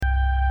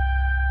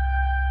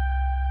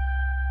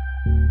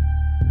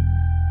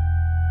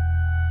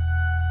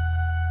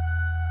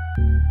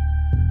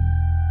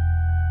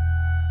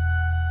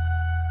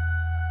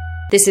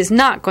This is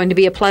not going to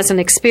be a pleasant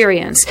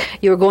experience.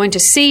 You're going to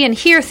see and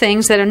hear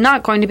things that are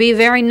not going to be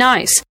very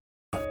nice.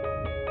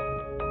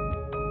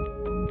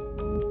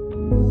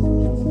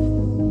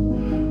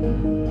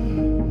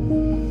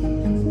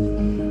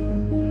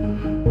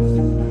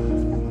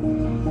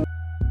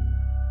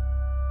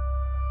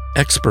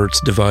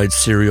 Experts divide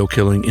serial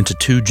killing into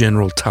two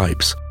general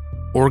types,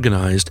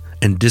 organized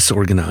and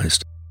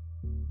disorganized.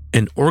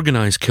 An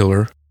organized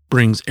killer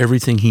brings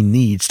everything he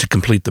needs to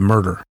complete the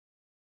murder.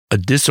 A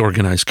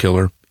disorganized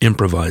killer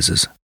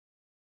improvises.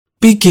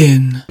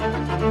 Begin.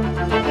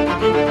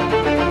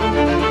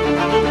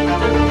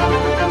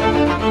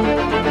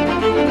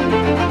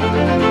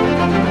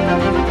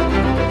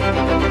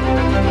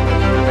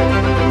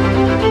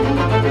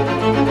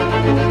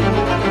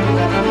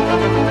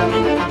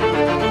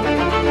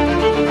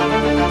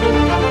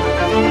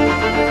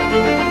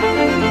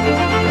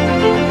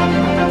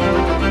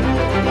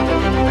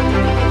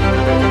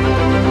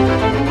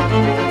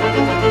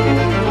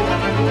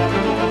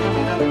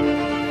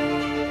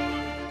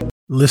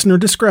 Listener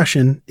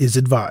discretion is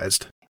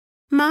advised.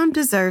 Mom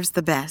deserves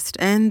the best,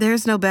 and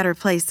there's no better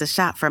place to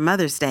shop for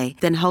Mother's Day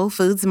than Whole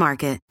Foods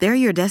Market. They're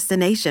your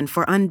destination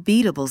for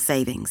unbeatable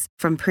savings,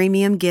 from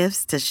premium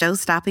gifts to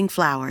show-stopping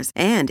flowers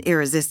and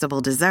irresistible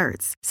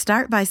desserts.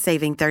 Start by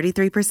saving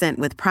 33%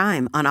 with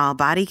Prime on all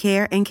body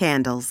care and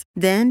candles.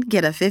 Then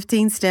get a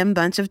 15-stem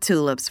bunch of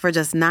tulips for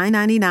just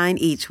 $9.99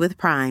 each with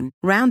Prime.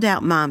 Round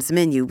out Mom's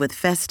menu with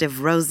festive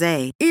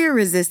rosé,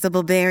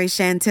 irresistible berry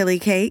chantilly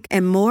cake,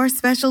 and more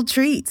special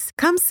treats.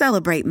 Come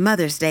celebrate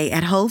Mother's Day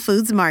at Whole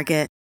Foods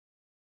Market.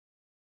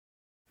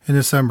 In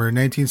December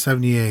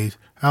 1978,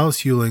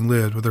 Alice Huling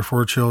lived with her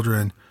 4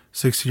 children,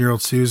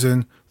 16-year-old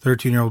Susan,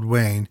 13-year-old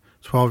Wayne,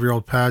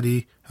 12-year-old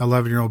Patty,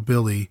 11-year-old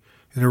Billy,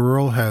 in a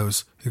rural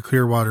house in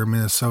Clearwater,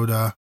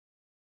 Minnesota.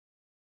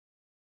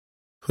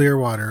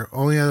 Clearwater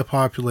only had a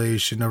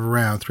population of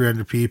around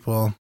 300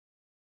 people.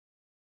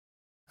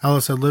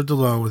 Alice had lived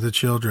alone with the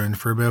children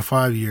for about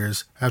 5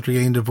 years after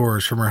getting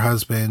divorced from her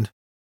husband.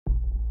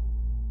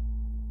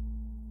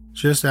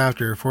 Just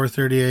after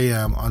 4:30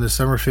 a.m. on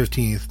December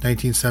 15,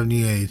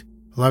 1978,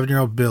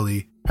 11-year-old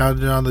Billy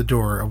pounded on the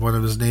door of one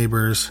of his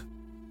neighbors.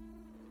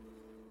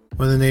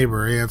 When the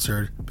neighbor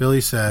answered, Billy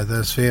said that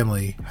his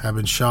family had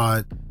been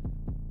shot.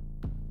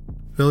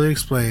 Billy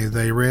explained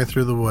that he ran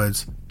through the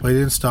woods, but he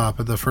didn't stop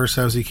at the first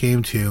house he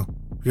came to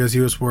because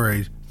he was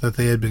worried that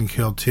they had been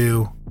killed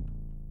too.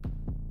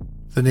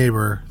 The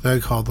neighbor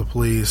then called the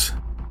police.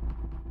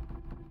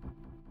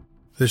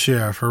 The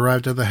sheriff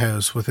arrived at the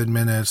house within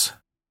minutes.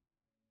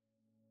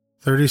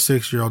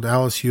 36-year-old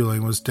Alice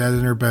Huling was dead in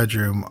her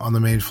bedroom on the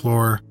main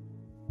floor.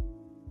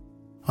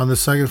 On the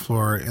second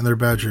floor, in their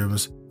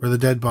bedrooms, were the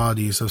dead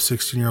bodies of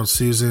 16-year-old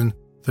Susan,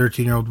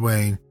 13-year-old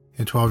Wayne,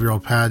 and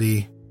 12-year-old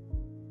Patty.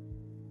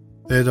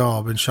 They had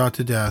all been shot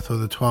to death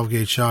with a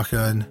 12-gauge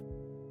shotgun.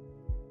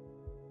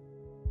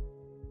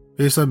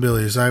 Based on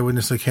Billy's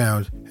eyewitness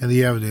account and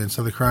the evidence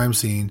of the crime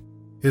scene,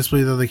 it's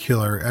believed that the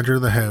killer entered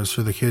the house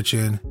through the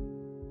kitchen.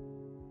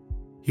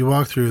 He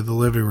walked through the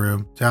living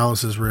room to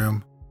Alice's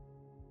room.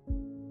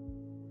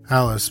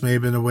 Alice may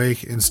have been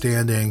awake and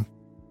standing.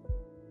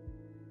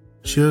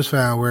 She was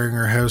found wearing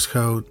her house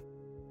coat.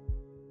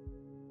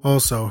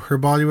 Also, her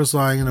body was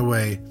lying in a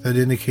way that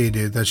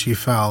indicated that she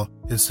fell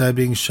instead of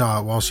being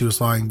shot while she was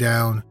lying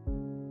down.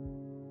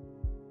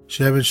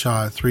 She had been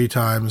shot 3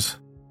 times.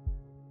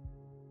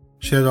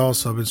 She had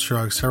also been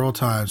struck several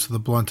times with a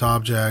blunt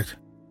object.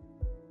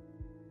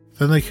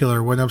 Then the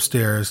killer went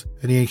upstairs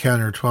and he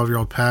encountered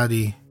 12-year-old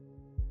Patty.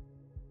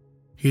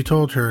 He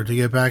told her to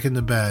get back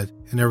into bed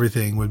and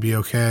everything would be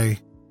okay.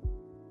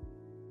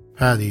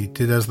 Patty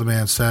did as the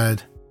man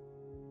said.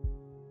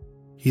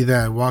 He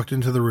then walked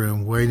into the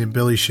room Wayne and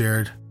Billy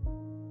shared.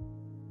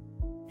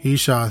 He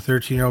shot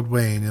 13-year-old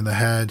Wayne in the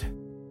head.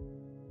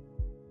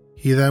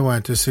 He then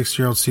went to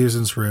 6-year-old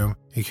Susan's room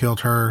and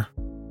killed her.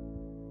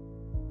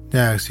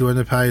 Next, he went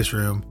to Patty's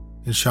room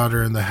and shot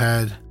her in the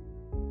head.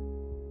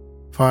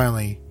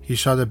 Finally, he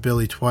shot at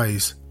Billy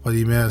twice, but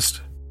he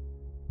missed.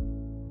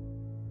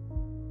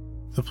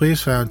 The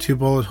police found 2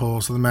 bullet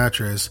holes in the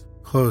mattress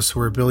close to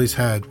where Billy's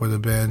head would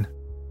have been.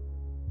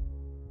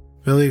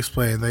 Billy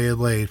explained that he had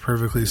laid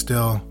perfectly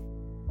still.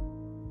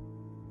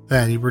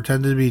 Then he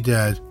pretended to be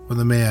dead when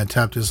the man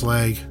tapped his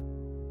leg.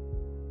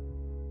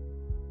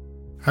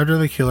 After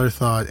the killer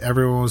thought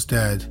everyone was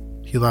dead,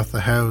 he left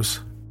the house.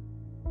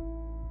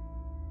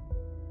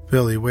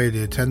 Billy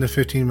waited 10 to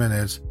 15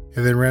 minutes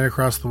and then ran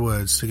across the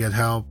woods to get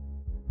help.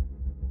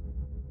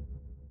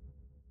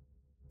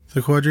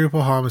 The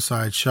quadruple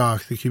homicide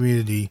shocked the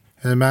community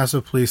and a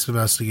massive police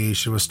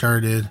investigation was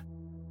started.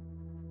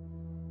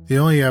 The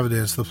only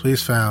evidence the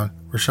police found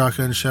were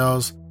shotgun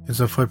shells and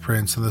some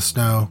footprints in the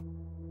snow.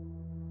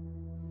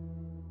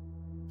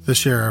 The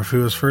sheriff,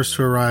 who was first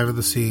to arrive at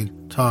the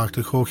scene, talked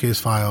to cold case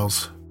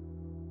files.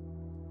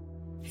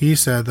 He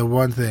said the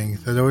one thing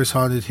that always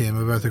haunted him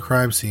about the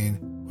crime scene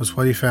was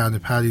what he found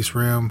in Patty's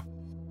room.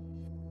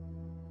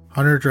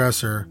 On her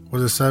dresser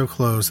was a set of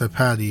clothes that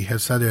Patty had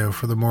set out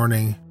for the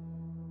morning.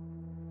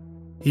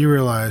 He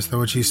realized that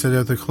when she set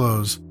out the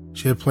clothes,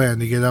 she had planned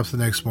to get up the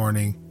next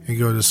morning and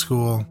go to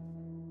school.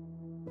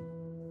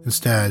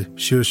 Instead,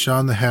 she was shot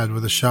in the head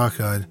with a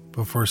shotgun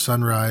before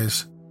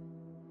sunrise.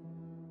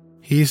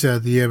 He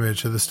said the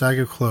image of the stack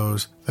of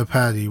clothes that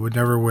Patty would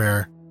never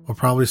wear will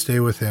probably stay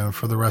with him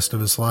for the rest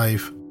of his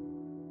life.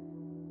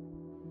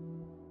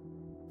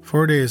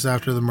 4 days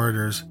after the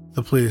murders,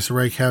 the police of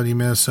Wright County,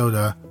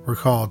 Minnesota were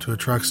called to a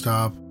truck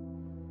stop.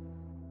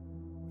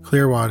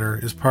 Clearwater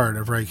is part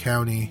of Wright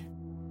County.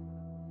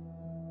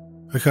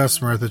 A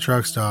customer at the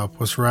truck stop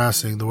was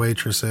harassing the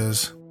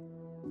waitresses.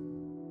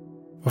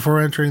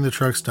 Before entering the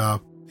truck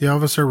stop, the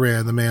officer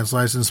ran the man's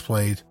license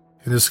plate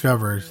and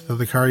discovered that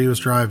the car he was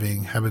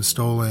driving had been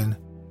stolen.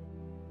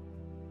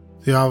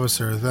 The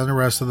officer then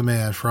arrested the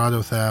man for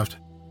auto theft.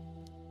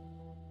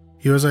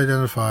 He was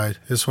identified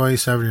as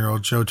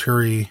 27-year-old Joe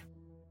Turry.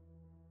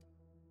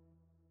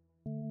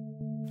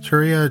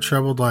 Turry had a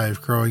troubled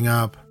life growing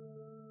up.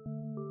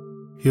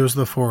 He was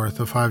the fourth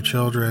of 5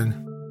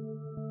 children.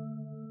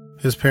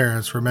 His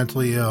parents were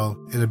mentally ill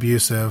and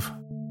abusive.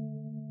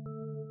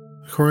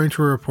 According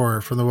to a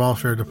report from the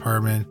welfare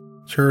department,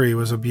 Turry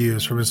was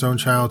abused from his own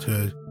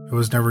childhood and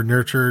was never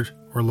nurtured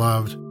or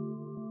loved.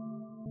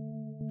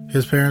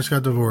 His parents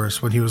got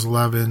divorced when he was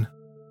 11.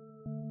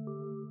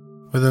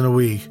 Within a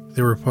week,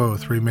 they were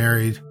both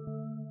remarried.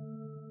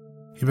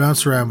 He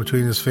bounced around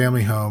between his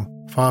family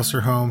home,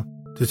 foster home,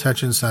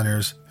 detention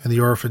centers, and the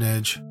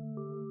orphanage.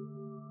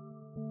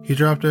 He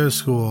dropped out of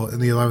school in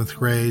the 11th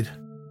grade.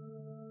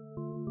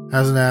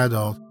 As an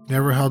adult, he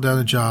never held down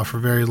a job for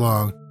very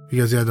long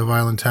because he had a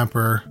violent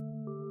temper.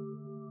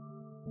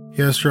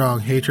 He had a strong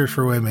hatred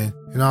for women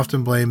and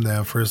often blamed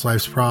them for his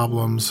life's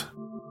problems.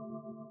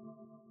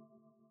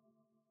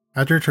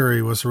 After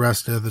Turry was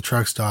arrested at the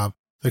truck stop,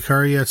 the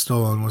car he had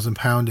stolen was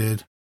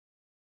impounded.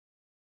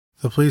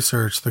 The police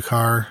searched the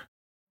car.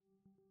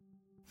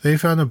 They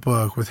found a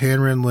book with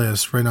handwritten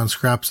lists written on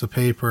scraps of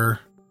paper.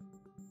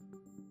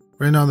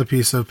 Written on the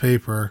piece of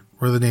paper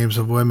were the names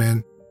of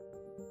women.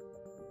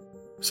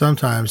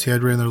 Sometimes he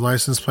had written their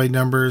license plate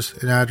numbers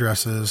and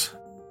addresses.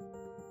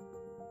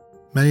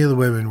 Many of the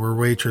women were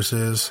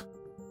waitresses.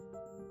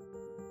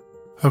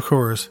 Of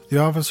course, the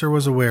officer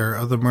was aware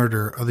of the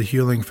murder of the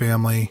Huling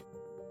family.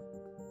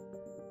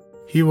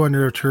 He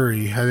wondered if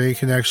Turry had any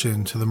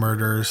connection to the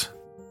murders.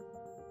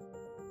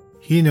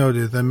 He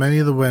noted that many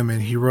of the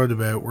women he wrote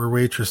about were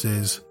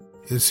waitresses,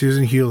 and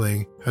Susan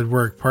Huling had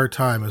worked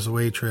part-time as a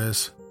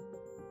waitress.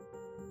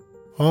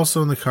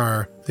 Also in the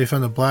car, they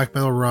found a black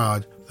metal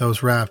rod that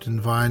was wrapped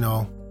in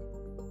vinyl.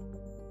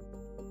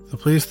 The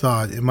police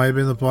thought it might have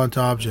been the blunt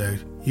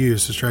object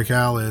used to strike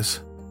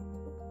Alice,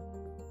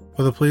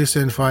 but the police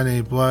didn't find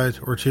any blood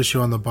or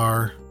tissue on the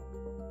bar.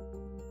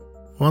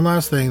 One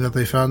last thing that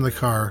they found in the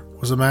car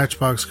was a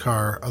matchbox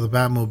car of the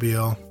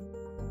Batmobile.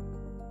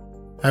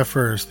 At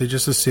first, they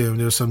just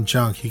assumed it was some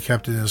junk he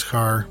kept in his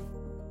car.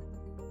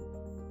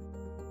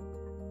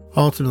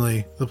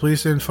 Ultimately, the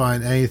police didn't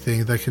find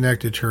anything that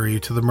connected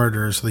Turry to the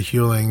murders of the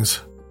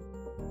Hulings.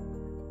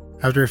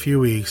 After a few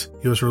weeks,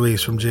 he was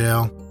released from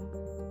jail.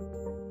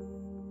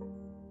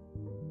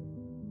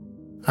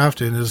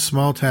 Afton is a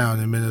small town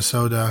in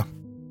Minnesota.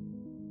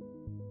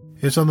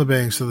 It's on the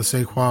banks of the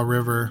St. Croix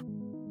River.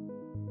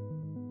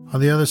 On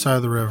the other side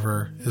of the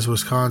river is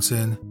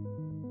Wisconsin.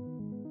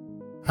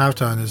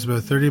 Afton is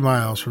about 30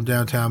 miles from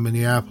downtown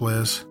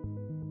Minneapolis.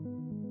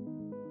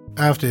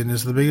 Afton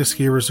is the biggest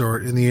ski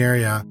resort in the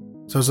area,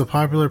 so it's a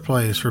popular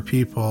place for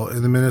people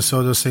in the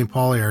Minnesota-St.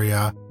 Paul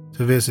area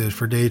to visit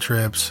for day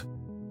trips.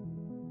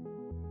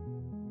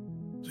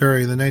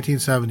 During the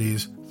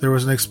 1970s, there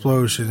was an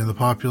explosion in the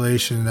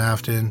population in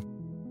Afton.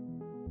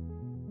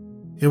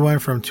 It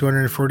went from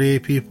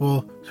 248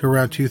 people to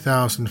around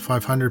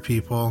 2,500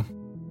 people.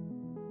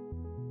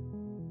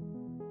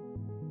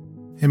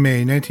 In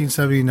May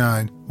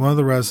 1979, one of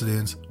the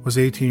residents was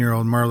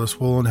 18-year-old Marlys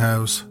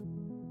Wohlenhau.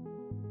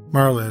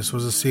 Marlys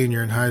was a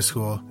senior in high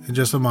school and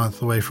just a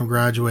month away from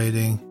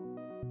graduating.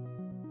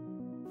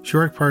 She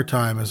worked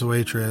part-time as a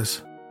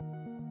waitress.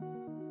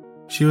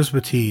 She was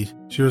petite.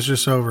 She was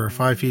just over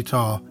 5 feet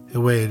tall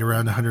and weighed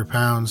around 100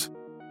 pounds.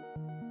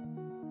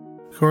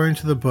 According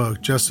to the book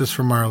Justice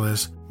for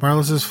Marlys,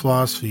 Marlys'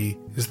 philosophy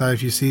is that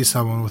if you see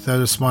someone without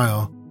a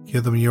smile,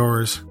 give them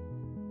yours.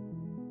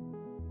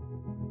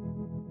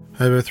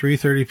 At about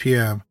 3:30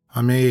 p.m.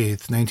 on May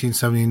 8,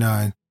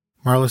 1979,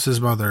 Marlys'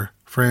 mother,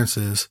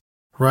 Frances,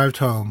 arrived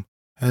home,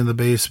 and in the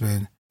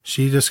basement,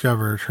 she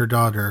discovered her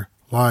daughter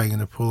lying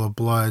in a pool of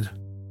blood.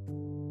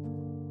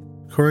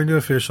 According to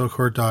official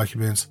court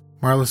documents,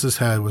 Marlys'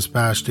 head was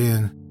bashed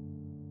in.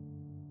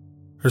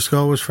 Her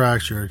skull was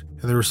fractured,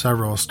 and there were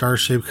several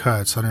star-shaped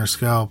cuts on her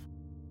scalp.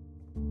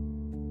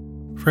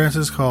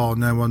 Frances called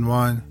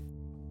 911.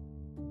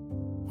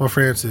 While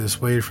Frances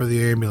waited for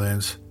the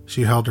ambulance,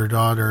 she held her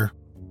daughter.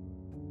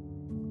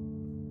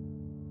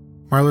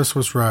 Marlys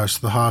was rushed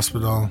to the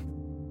hospital.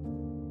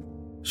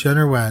 She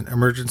underwent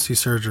emergency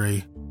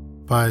surgery,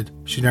 but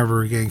she never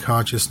regained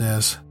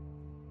consciousness.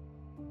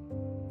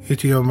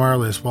 18-year-old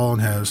Marlys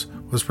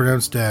Wohlenhau was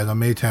pronounced dead on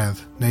May 10,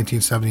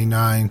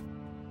 1979.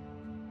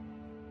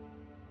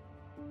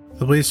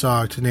 The police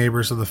talked to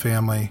neighbors of the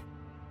family.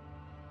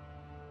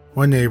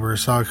 One neighbor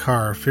saw a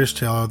car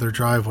fishtail out of their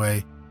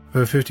driveway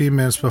about 15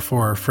 minutes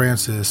before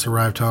Francis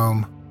arrived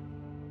home.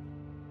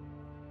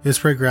 It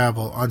sprayed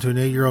gravel onto an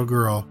 8-year-old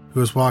girl who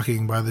was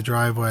walking by the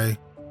driveway.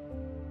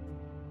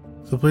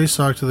 The police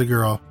talked to the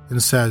girl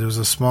and said it was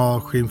a small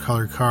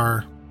cream-colored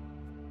car.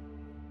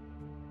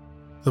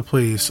 The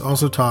police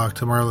also talked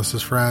to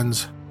Marlys'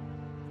 friends.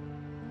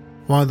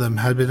 One of them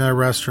had been at a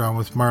restaurant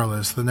with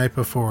Marlys the night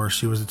before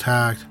she was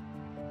attacked.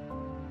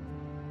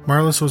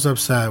 Marlys was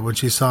upset when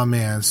she saw a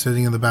man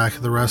sitting in the back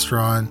of the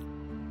restaurant.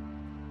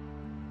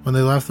 When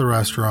they left the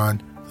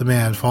restaurant, the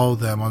man followed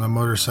them on a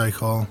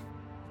motorcycle.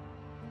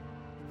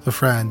 The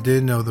friend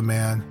didn't know the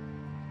man.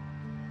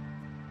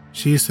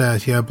 She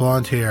said he had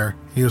blonde hair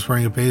and he was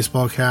wearing a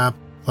baseball cap,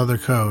 leather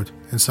coat,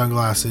 and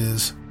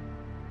sunglasses.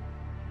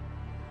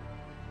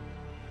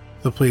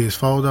 The police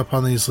followed up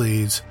on these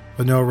leads,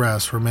 but no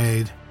arrests were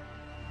made.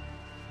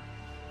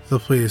 The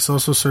police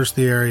also searched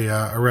the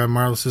area around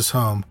Marlys'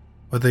 home,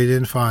 but they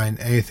didn't find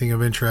anything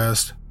of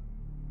interest.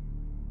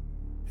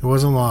 It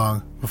wasn't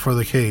long before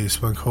the case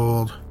went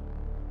cold.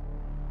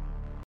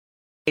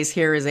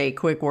 Here is a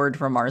quick word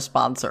from our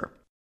sponsor.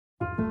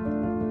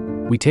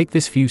 We take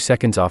this few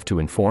seconds off to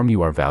inform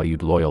you, our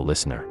valued loyal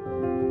listener,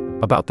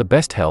 about the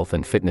best health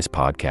and fitness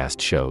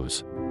podcast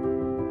shows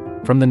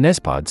from the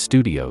Nespod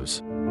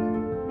Studios.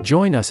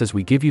 Join us as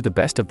we give you the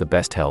best of the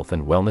best health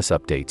and wellness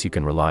updates you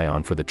can rely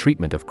on for the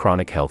treatment of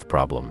chronic health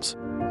problems.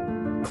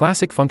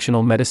 Classic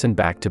functional medicine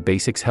back to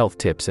basics health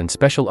tips and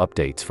special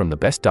updates from the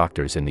best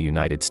doctors in the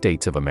United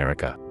States of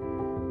America.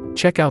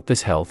 Check out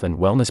this health and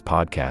wellness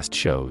podcast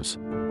shows.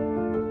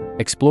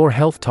 Explore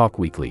Health Talk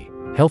Weekly,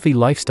 Healthy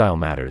Lifestyle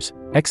Matters,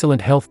 Excellent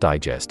Health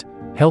Digest,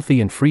 Healthy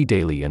and Free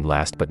Daily, and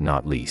last but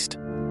not least,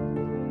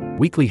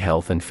 Weekly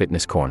Health and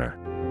Fitness Corner.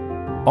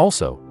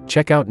 Also,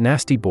 check out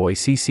Nasty Boy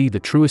CC, the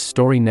truest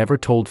story never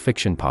told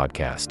fiction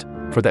podcast,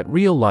 for that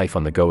real life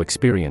on the go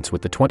experience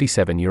with the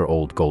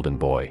 27-year-old golden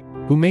boy,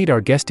 who made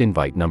our guest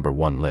invite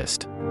 #1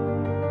 list.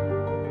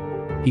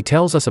 He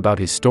tells us about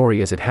his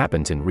story as it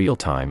happens in real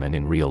time and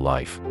in real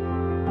life.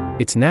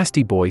 It's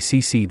Nasty Boy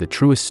CC, the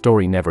truest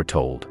story never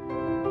told.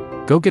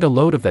 Go get a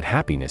load of that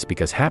happiness,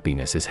 because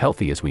happiness is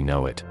healthy as we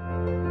know it.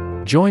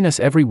 Join us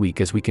every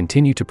week as we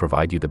continue to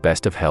provide you the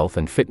best of health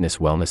and fitness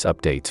wellness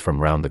updates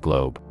from around the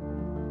globe.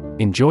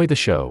 Enjoy the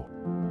show.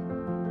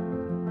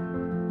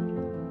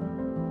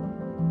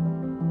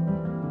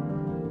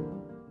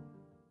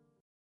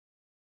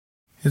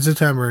 In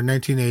September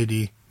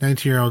 1980,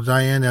 19-year-old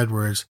Diane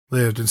Edwards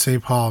lived in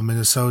St. Paul,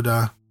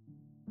 Minnesota.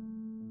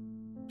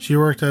 She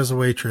worked as a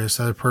waitress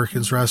at a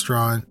Perkins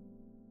restaurant.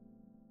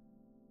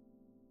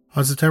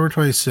 On September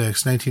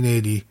 26,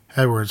 1980,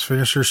 Edwards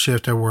finished her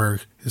shift at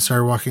work and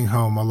started walking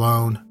home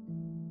alone.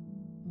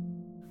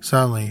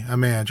 Suddenly, a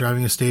man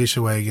driving a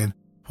station wagon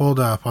pulled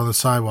up on the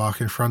sidewalk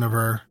in front of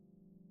her.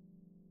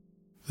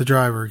 The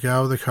driver got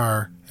out of the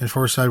car and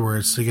forced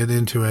Edwards to get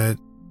into it.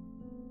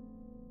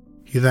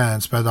 He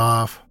then sped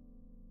off.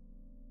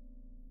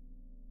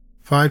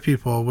 5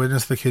 people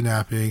witnessed the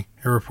kidnapping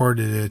and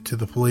reported it to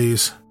the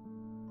police.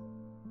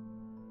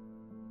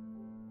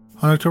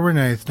 On October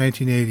 9,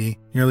 1980,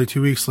 nearly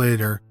 2 weeks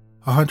later,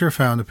 a hunter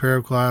found a pair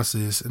of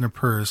glasses in a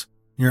purse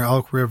near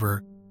Elk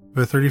River,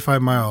 about 35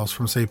 miles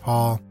from St.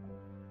 Paul.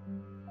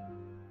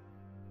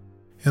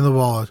 In the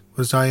wallet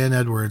was Diane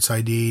Edwards'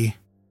 ID.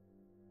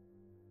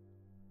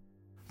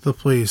 The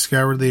police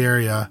scoured the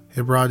area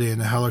and brought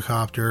in a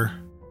helicopter.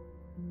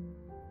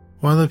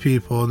 One of the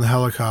people in the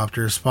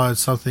helicopter spotted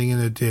something in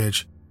a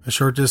ditch a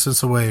short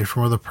distance away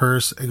from where the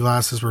purse and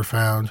glasses were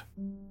found.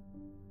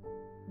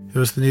 It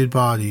was the nude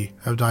body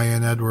of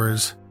Diane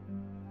Edwards.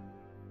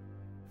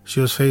 She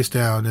was face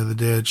down in the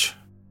ditch.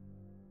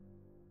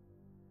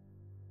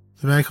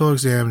 The medical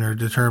examiner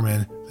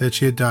determined that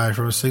she had died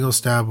from a single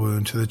stab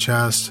wound to the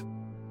chest.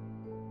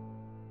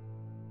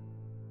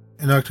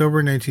 In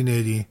October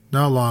 1980,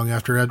 not long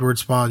after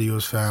Edwards' body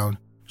was found,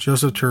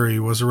 Joseph Turry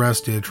was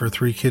arrested for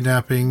 3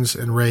 kidnappings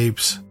and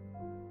rapes.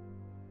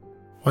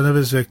 One of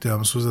his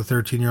victims was a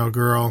 13-year-old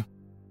girl.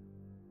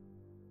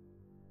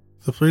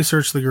 The police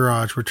searched the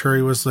garage where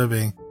Turry was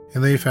living,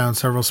 and they found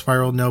several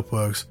spiraled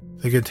notebooks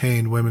that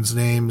contained women's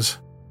names.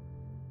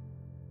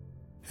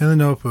 In the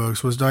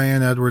notebooks was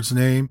Diane Edwards'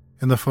 name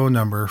and the phone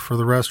number for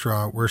the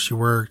restaurant where she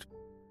worked.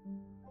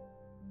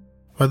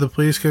 But the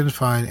police couldn't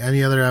find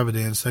any other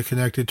evidence that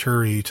connected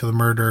Turry to the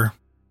murder.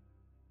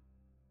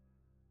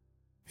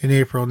 In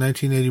April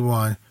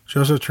 1981,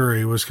 Joseph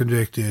Turry was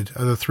convicted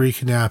of the 3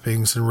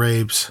 kidnappings and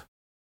rapes.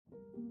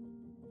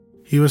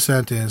 He was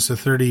sentenced to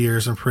 30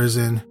 years in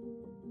prison.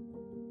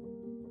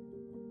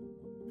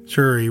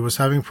 Turry was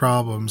having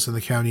problems in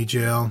the county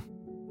jail.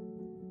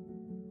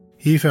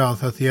 He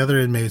felt that the other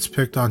inmates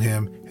picked on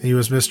him and he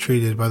was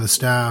mistreated by the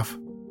staff.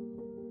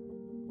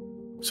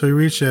 So he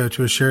reached out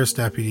to a sheriff's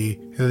deputy,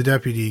 and the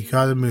deputy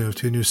got him moved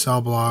to a new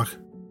cell block.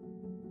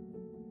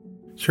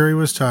 Turry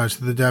was touched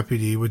that the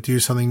deputy would do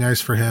something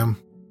nice for him.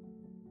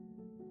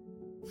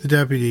 The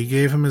deputy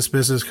gave him his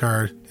business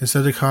card and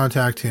said to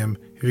contact him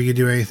if he could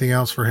do anything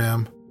else for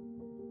him.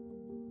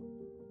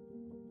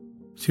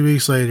 2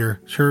 weeks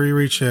later, Turi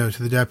reached out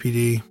to the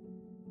deputy.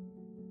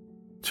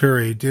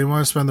 Turi didn't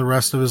want to spend the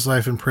rest of his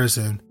life in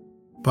prison,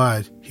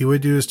 but he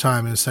would do his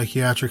time in a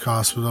psychiatric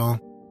hospital.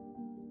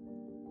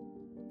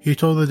 He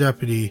told the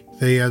deputy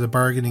that he had a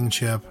bargaining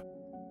chip.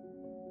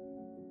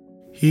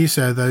 He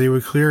said that he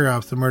would clear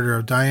up the murder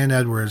of Diane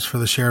Edwards for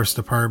the sheriff's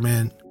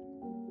department.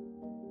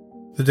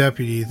 The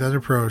deputy then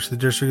approached the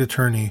district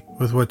attorney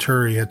with what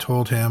Turi had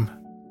told him.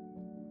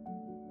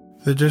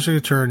 The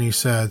district attorney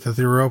said that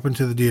they were open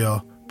to the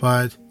deal,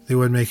 but they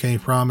wouldn't make any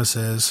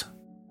promises.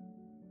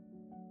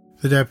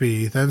 The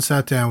deputy then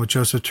sat down with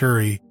Joseph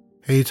Turi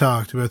and he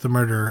talked about the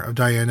murder of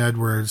Diane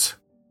Edwards.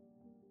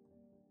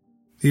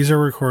 These are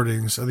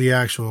recordings of the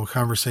actual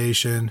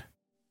conversation.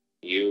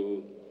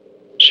 You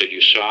said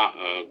you saw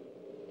a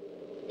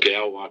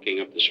gal walking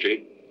up the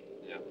street?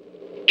 Yeah.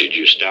 Did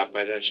you stop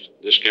by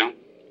this gal?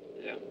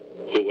 Yeah.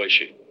 Who was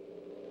she?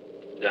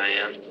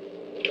 Diane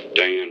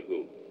Diane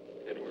who?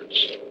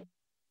 Edwards.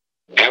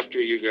 After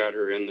you got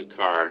her in the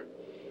car,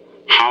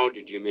 how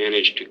did you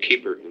manage to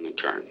keep her in the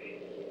car?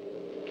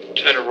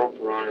 Tied a rope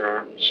around her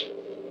arms.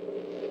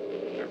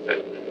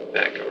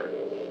 Back of her.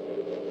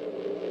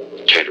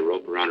 Tied a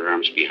rope around her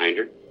arms behind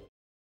her?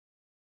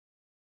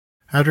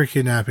 After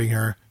kidnapping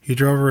her, he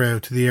drove her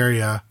out to the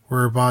area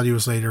where her body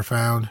was later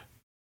found.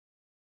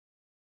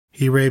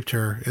 He raped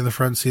her in the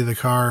front seat of the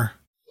car.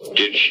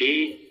 Did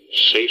she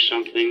say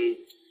something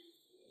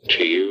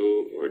to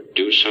you or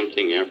do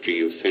something after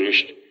you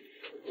finished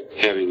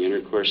having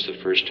intercourse the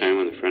first time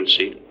on the front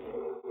seat?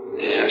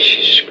 Yeah,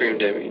 she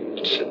screamed at me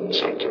and said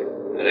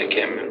something that I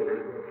can't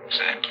remember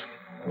exactly.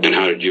 And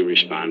how did you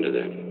respond to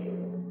that?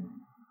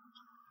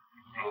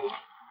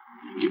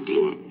 You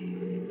blew up.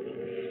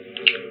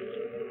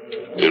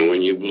 And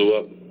when you blew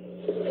up,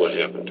 what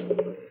happened?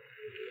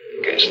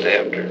 I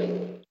stabbed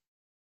her.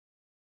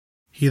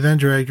 He then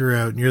dragged her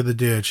out near the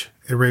ditch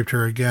and raped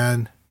her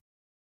again.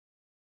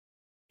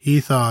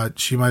 He thought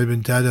she might have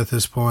been dead at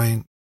this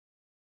point.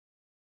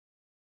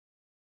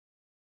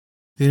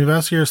 The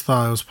investigators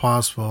thought it was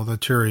possible that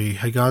Turi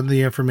had gotten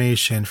the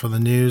information from the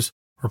news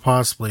or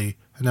possibly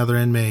another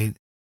inmate.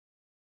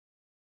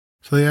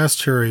 So they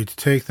asked Turi to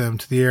take them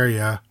to the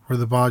area where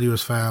the body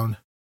was found.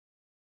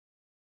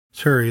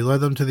 Turi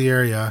led them to the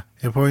area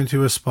and pointed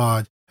to a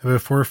spot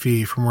about 4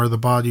 feet from where the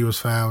body was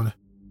found.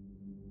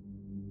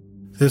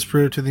 This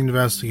proved to the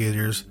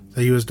investigators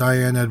that he was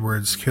Diane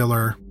Edwards'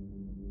 killer.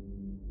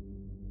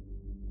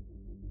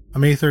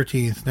 On May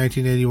 13,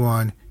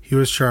 1981, he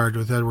was charged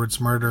with Edwards'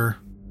 murder.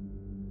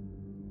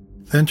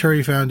 Then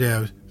Turi found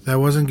out that it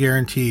wasn't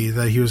guaranteed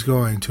that he was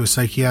going to a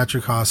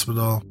psychiatric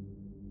hospital.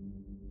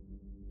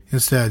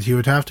 Instead, he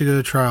would have to go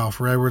to trial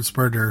for Edwards'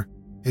 murder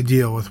and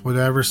deal with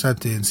whatever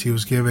sentence he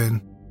was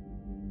given.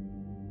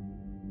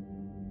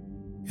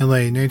 In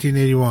late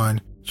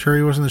 1981,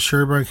 Turi was in the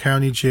Sherburne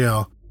County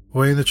Jail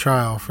awaiting the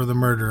trial for the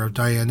murder of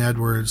Diane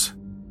Edwards.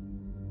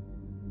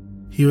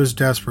 He was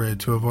desperate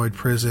to avoid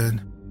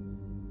prison,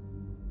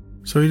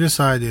 so he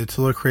decided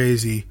to look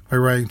crazy by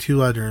writing 2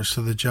 letters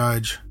to the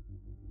judge.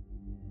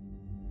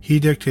 He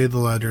dictated the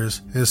letters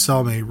and his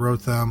cellmate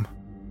wrote them.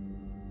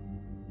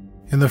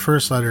 In the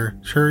first letter,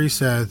 Turi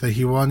said that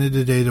he wanted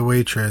to date a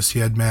waitress he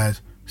had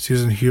met,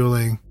 Susan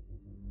Huling.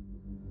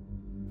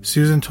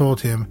 Susan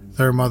told him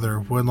that her mother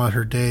wouldn't let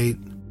her date,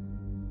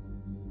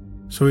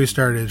 so he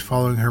started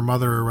following her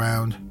mother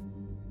around.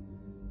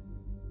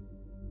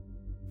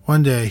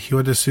 One day, he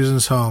went to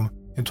Susan's home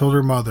and told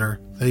her mother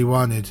that he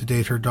wanted to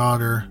date her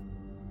daughter.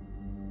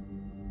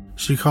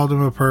 She called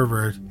him a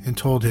pervert and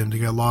told him to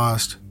get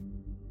lost.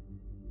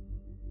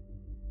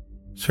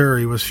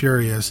 Turi was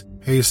furious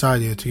and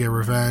decided to get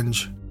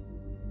revenge.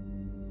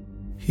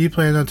 He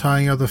planned on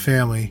tying up the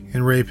family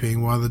and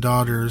raping one of the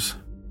daughters.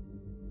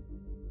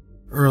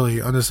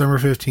 Early on December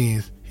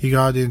 15th, he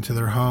got into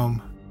their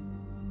home.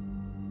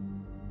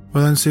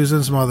 But then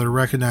Susan's mother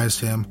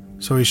recognized him,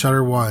 so he shot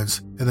her once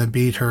and then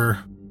beat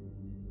her.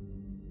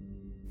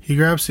 He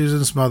grabbed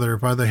Susan's mother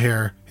by the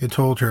hair and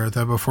told her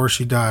that before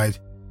she died,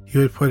 he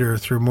would put her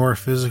through more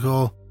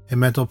physical and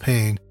mental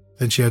pain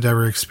than she had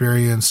ever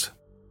experienced.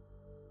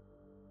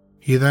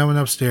 He then went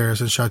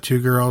upstairs and shot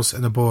 2 girls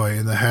and a boy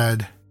in the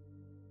head.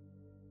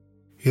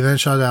 He then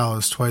shot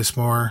Alice twice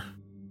more.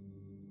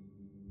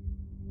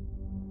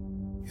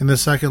 In the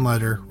second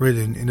letter,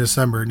 written in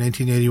December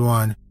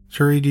 1981,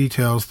 Turi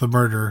details the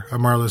murder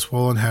of Marlys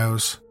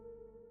Wohlenhau.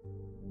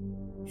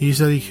 He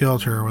said he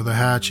killed her with a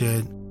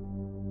hatchet.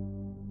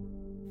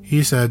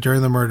 He said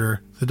during the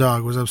murder, the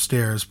dog was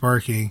upstairs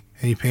barking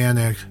and he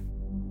panicked.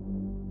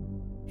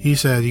 He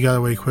said he got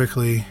away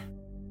quickly.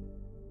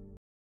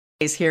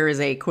 Here is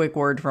a quick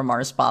word from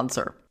our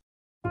sponsor.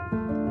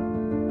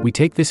 We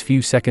take this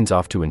few seconds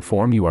off to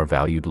inform you, our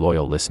valued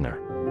loyal listener,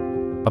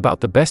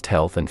 about the best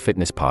health and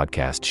fitness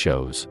podcast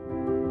shows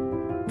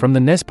from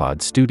the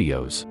Nespod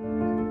Studios.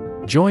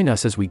 Join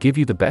us as we give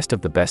you the best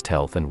of the best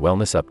health and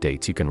wellness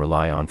updates you can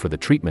rely on for the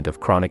treatment of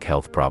chronic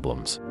health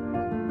problems.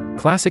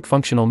 Classic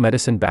functional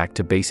medicine back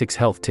to basics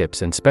health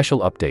tips and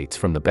special updates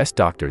from the best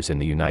doctors in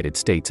the United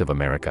States of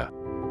America.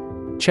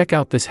 check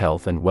out this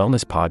health and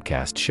wellness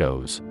podcast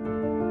shows.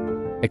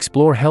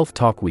 Explore Health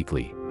Talk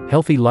Weekly,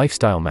 Healthy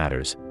Lifestyle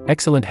Matters,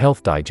 Excellent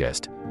Health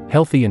Digest,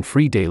 Healthy and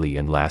Free Daily,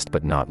 and last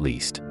but not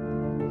least,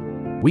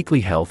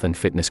 Weekly Health and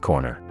Fitness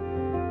Corner.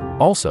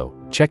 Also,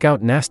 check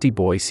out Nasty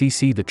Boy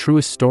CC, the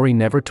truest story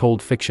never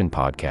told fiction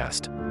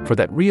podcast, for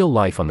that real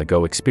life on the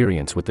go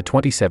experience with the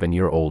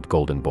 27-year-old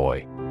golden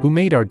boy, who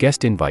made our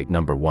guest invite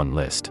 #1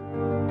 list.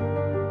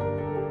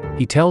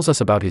 He tells us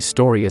about his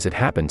story as it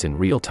happens in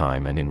real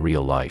time and in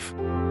real life.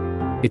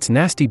 It's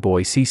Nasty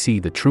Boy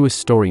CC, the truest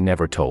story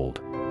never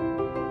told.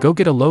 Go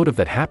get a load of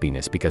that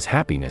happiness, because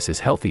happiness is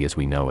healthy as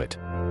we know it.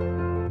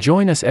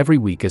 Join us every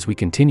week as we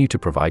continue to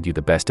provide you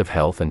the best of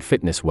health and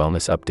fitness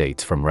wellness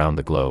updates from around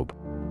the globe.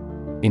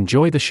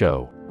 Enjoy the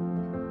show.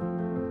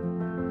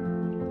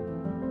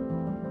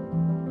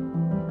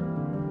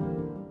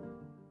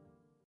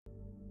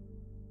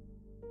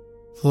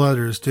 The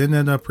letters didn't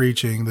end up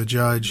reaching the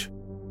judge.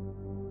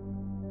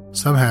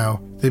 Somehow,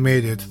 they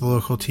made it to the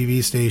local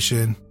TV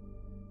station.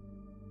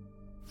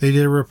 They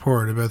did a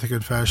report about the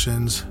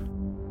confessions.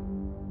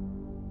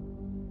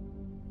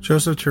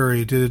 Joseph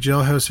Turry did a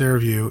jailhouse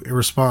interview in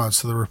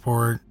response to the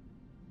report.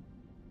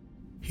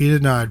 He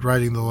denied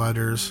writing the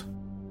letters.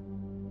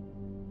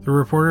 The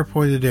reporter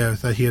pointed out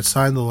that he had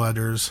signed the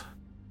letters.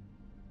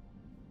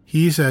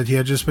 He said he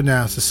had just been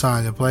asked to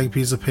sign a blank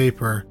piece of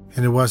paper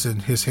and it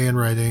wasn't his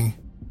handwriting.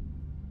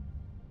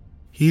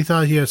 He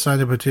thought he had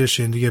signed a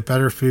petition to get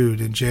better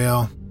food in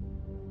jail.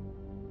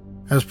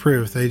 As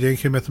proof that he didn't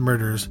commit the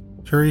murders,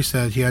 Turry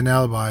said he had an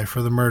alibi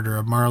for the murder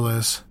of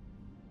Marlys.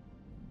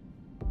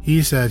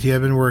 He said he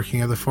had been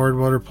working at the Ford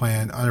Motor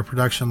Plant on a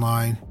production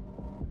line.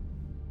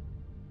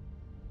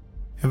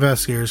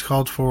 Investigators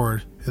called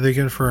Ford and they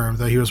confirmed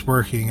that he was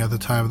working at the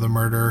time of the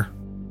murder.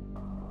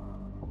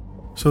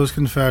 So his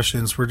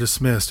confessions were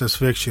dismissed as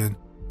fiction,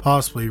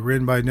 possibly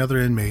written by another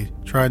inmate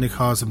trying to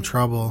cause him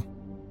trouble.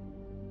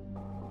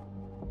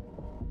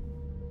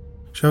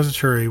 Joseph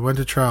Turry went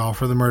to trial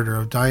for the murder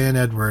of Diane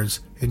Edwards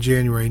in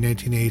January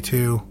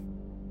 1982.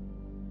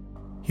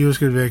 He was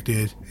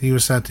convicted and he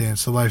was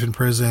sentenced to life in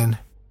prison.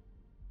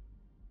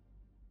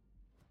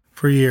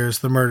 For years,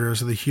 the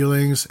murders of the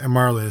Hulings and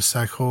Marlys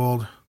sat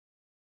cold.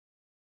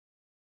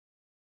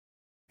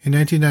 In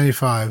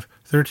 1995,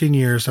 13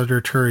 years after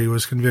Turry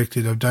was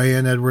convicted of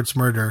Diane Edwards'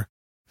 murder,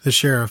 the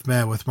sheriff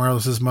met with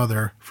Marlys'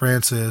 mother,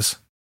 Frances.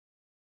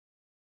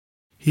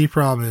 He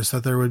promised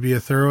that there would be a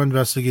thorough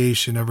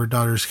investigation of her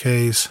daughter's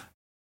case.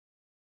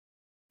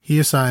 He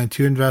assigned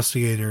 2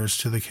 investigators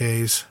to the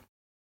case.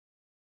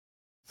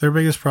 Their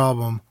biggest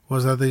problem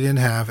was that they didn't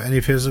have any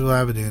physical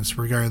evidence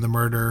regarding the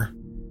murder.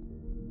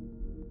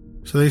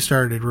 So they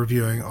started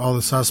reviewing all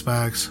the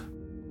suspects.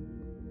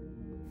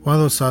 One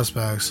of those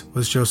suspects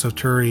was Joseph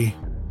Turry.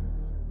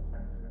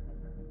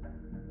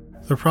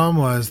 The problem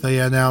was they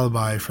had an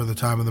alibi for the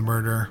time of the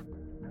murder.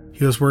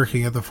 He was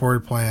working at the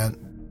Ford plant.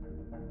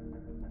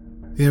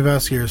 The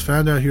investigators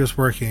found out he was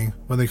working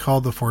when they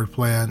called the Ford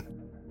plant.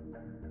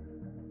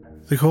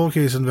 The cold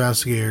case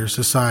investigators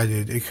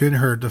decided it couldn't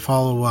hurt to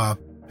follow up,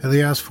 and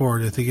they asked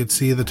Ford if they could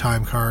see the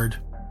time card.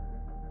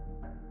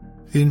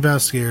 The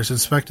investigators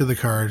inspected the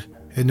card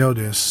and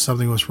noticed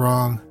something was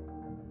wrong.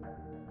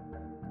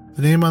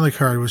 The name on the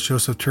card was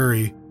Joseph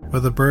Turry,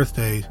 but the birth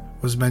date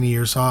was many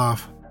years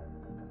off.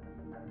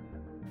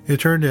 It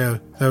turned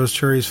out that was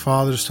Turry's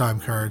father's time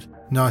card,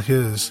 not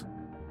his.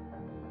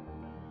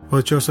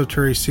 Both Joseph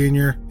Turry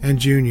Sr. and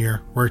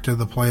Jr. worked at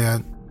the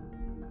plant.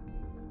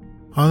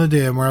 On the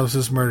day of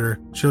Marlys' murder,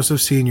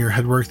 Joseph Sr.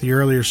 had worked the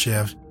earlier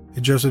shift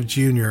and Joseph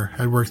Jr.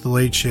 had worked the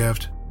late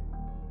shift.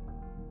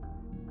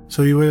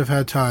 So he would have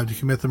had time to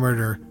commit the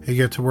murder and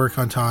get to work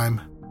on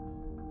time.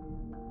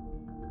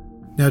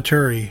 Now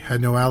Turry had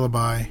no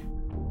alibi.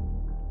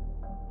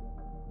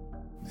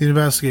 The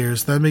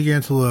investigators then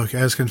began to look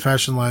at his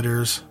confession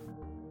letters.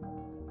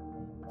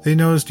 They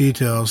noticed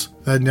details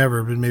that had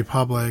never been made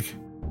public.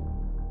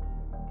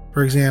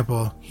 For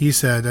example, he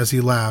said as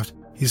he left,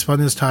 he spun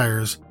his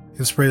tires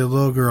and sprayed a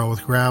little girl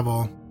with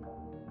gravel.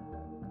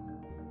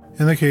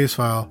 In the case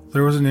file,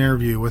 there was an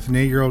interview with an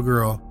 8-year-old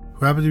girl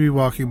who happened to be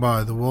walking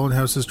by the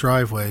Wohlenhau's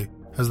driveway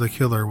as the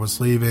killer was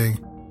leaving.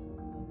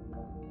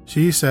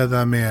 She said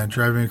that a man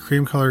driving a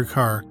cream-colored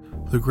car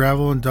blew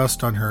gravel and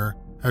dust on her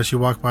as she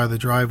walked by the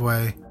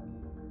driveway.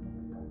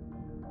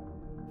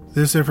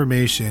 This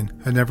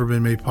information had never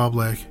been made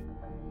public.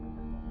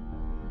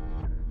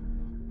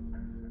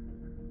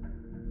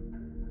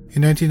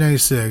 In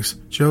 1996,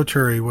 Joe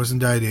Turry was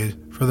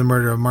indicted for the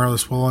murder of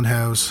Marlys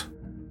Wohlenhau.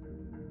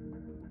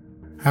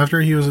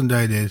 After he was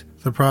indicted,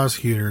 the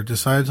prosecutor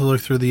decided to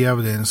look through the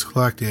evidence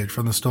collected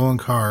from the stolen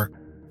car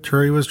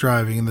Turry was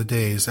driving in the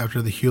days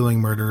after the Huling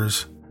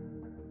murders.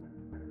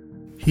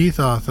 He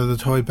thought that the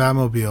toy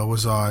Batmobile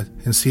was odd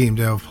and seemed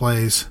out of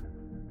place.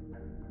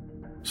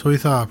 So he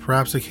thought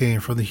perhaps it came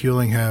from the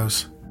Huling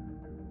house.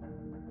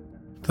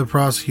 The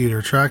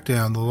prosecutor tracked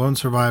down the lone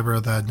survivor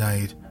of that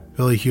night,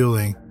 Billy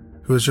Huling,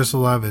 who was just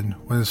 11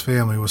 when his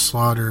family was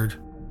slaughtered.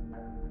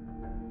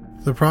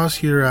 The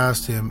prosecutor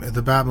asked him if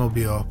the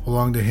Batmobile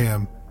belonged to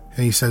him,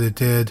 and he said it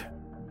did.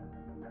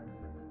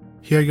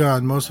 He had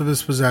gotten most of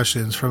his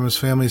possessions from his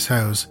family's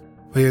house,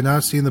 but he had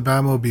not seen the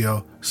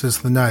Batmobile since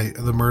the night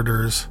of the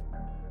murders.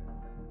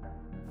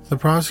 The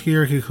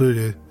prosecutor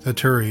concluded that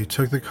Turi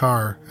took the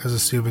car as a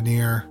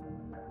souvenir.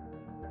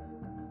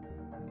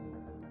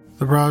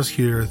 The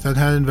prosecutor then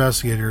had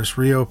investigators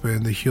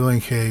reopen the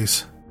Hulings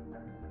case.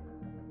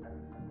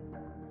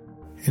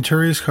 In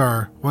Turi's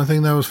car, one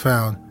thing that was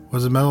found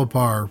was a metal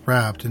bar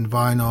wrapped in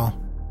vinyl.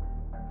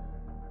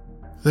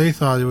 They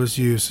thought it was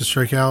used to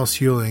strike Alice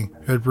Huling,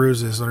 who had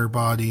bruises on her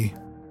body.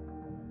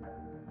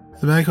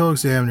 The medical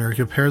examiner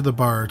compared the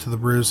bar to the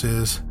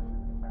bruises.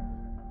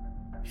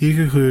 He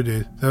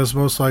concluded that it was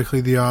most likely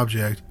the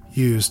object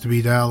used to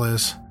beat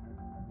Alice.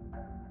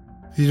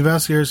 The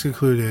investigators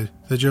concluded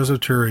that Joseph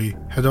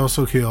Turi had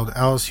also killed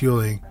Alice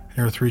Huling and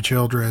her 3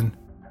 children.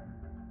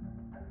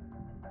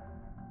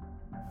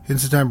 In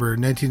September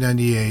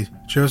 1998,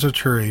 Joseph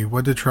Turi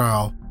went to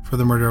trial for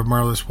the murder of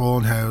Marlys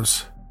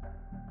Wohlenhau.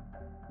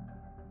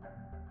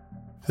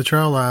 The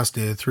trial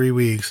lasted 3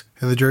 weeks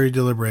and the jury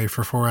deliberated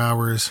for 4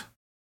 hours.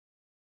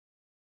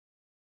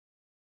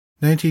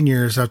 19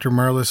 years after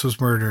Marlys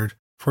was murdered,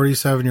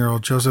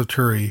 47-year-old Joseph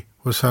Turi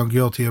was found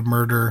guilty of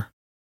murder.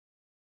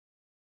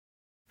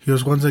 He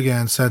was once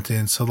again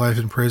sentenced to life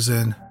in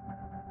prison.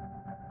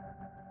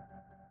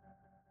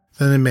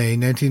 Then in May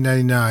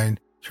 1999,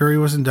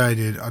 Turi was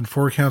indicted on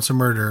 4 counts of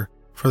murder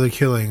for the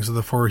killings of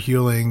the 4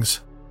 Hulings.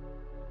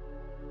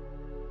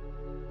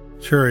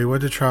 Turi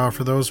went to trial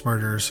for those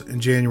murders in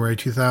January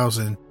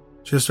 2000,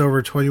 just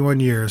over 21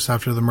 years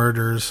after the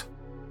murders.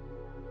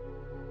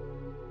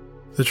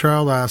 The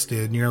trial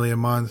lasted nearly a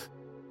month.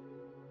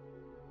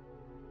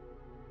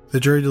 The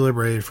jury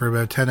deliberated for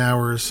about 10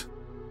 hours.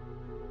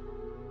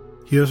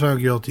 He was found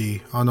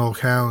guilty on all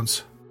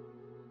counts.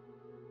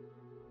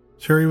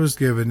 Turi was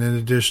given an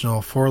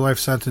additional 4 life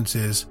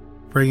sentences,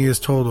 bringing his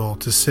total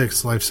to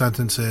 6 life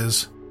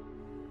sentences.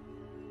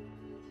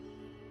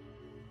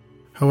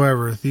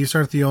 However, these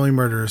aren't the only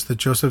murders that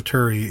Joseph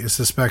Turi is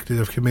suspected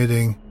of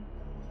committing.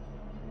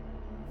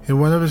 In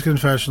one of his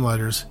confession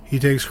letters, he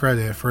takes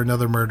credit for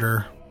another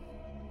murder.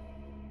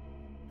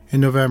 In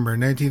November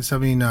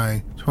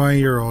 1979,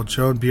 20-year-old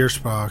Joan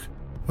Biersbach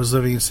was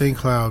living in St.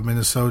 Cloud,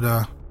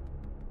 Minnesota.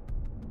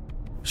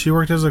 She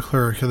worked as a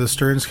clerk at the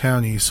Stearns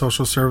County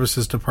Social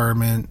Services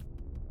Department.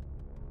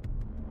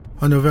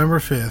 On November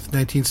 5th,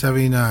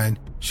 1979,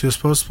 she was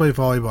supposed to play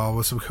volleyball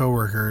with some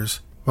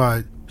coworkers,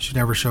 but she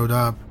never showed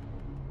up.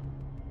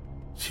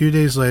 2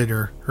 days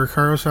later, her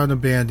car was found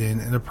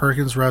abandoned in a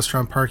Perkins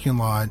restaurant parking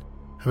lot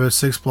about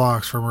 6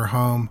 blocks from her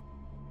home.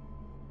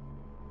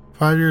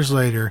 5 years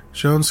later,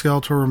 Joan's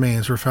skeletal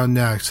remains were found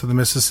next to the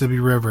Mississippi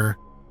River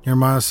near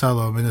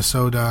Monticello,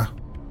 Minnesota.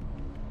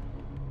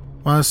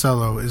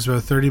 Monticello is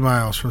about 30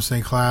 miles from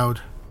St.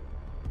 Cloud.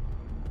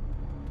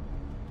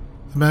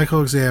 The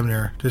medical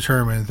examiner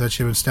determined that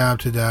she had been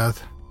stabbed to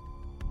death.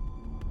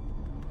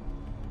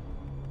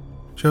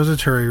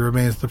 Joseph Turi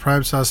remains the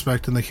prime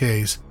suspect in the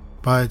case,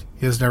 but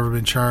he has never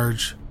been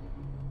charged.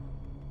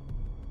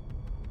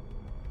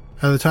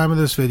 At the time of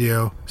this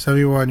video,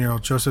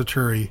 71-year-old Joseph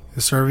Turi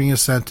is serving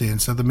his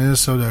sentence at the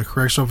Minnesota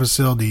Correctional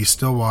Facility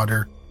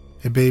Stillwater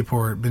in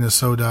Bayport,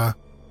 Minnesota.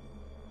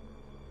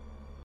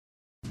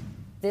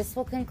 This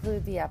will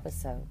conclude the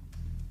episode.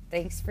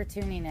 Thanks for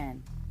tuning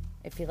in.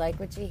 If you like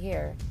what you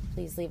hear,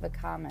 please leave a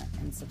comment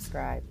and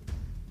subscribe.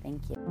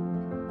 Thank you.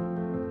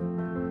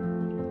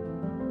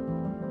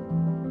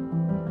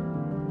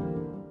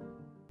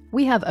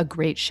 We have a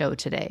great show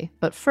today,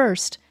 but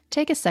first,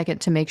 take a second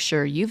to make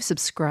sure you've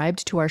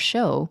subscribed to our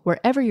show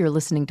wherever you're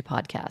listening to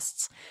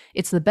podcasts.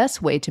 It's the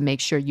best way to make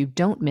sure you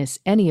don't miss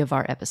any of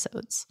our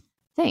episodes.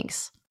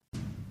 Thanks.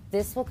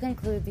 This will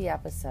conclude the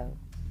episode.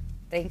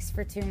 Thanks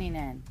for tuning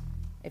in.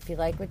 If you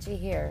like what you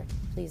hear,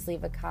 please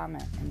leave a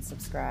comment and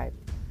subscribe.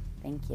 Thank you.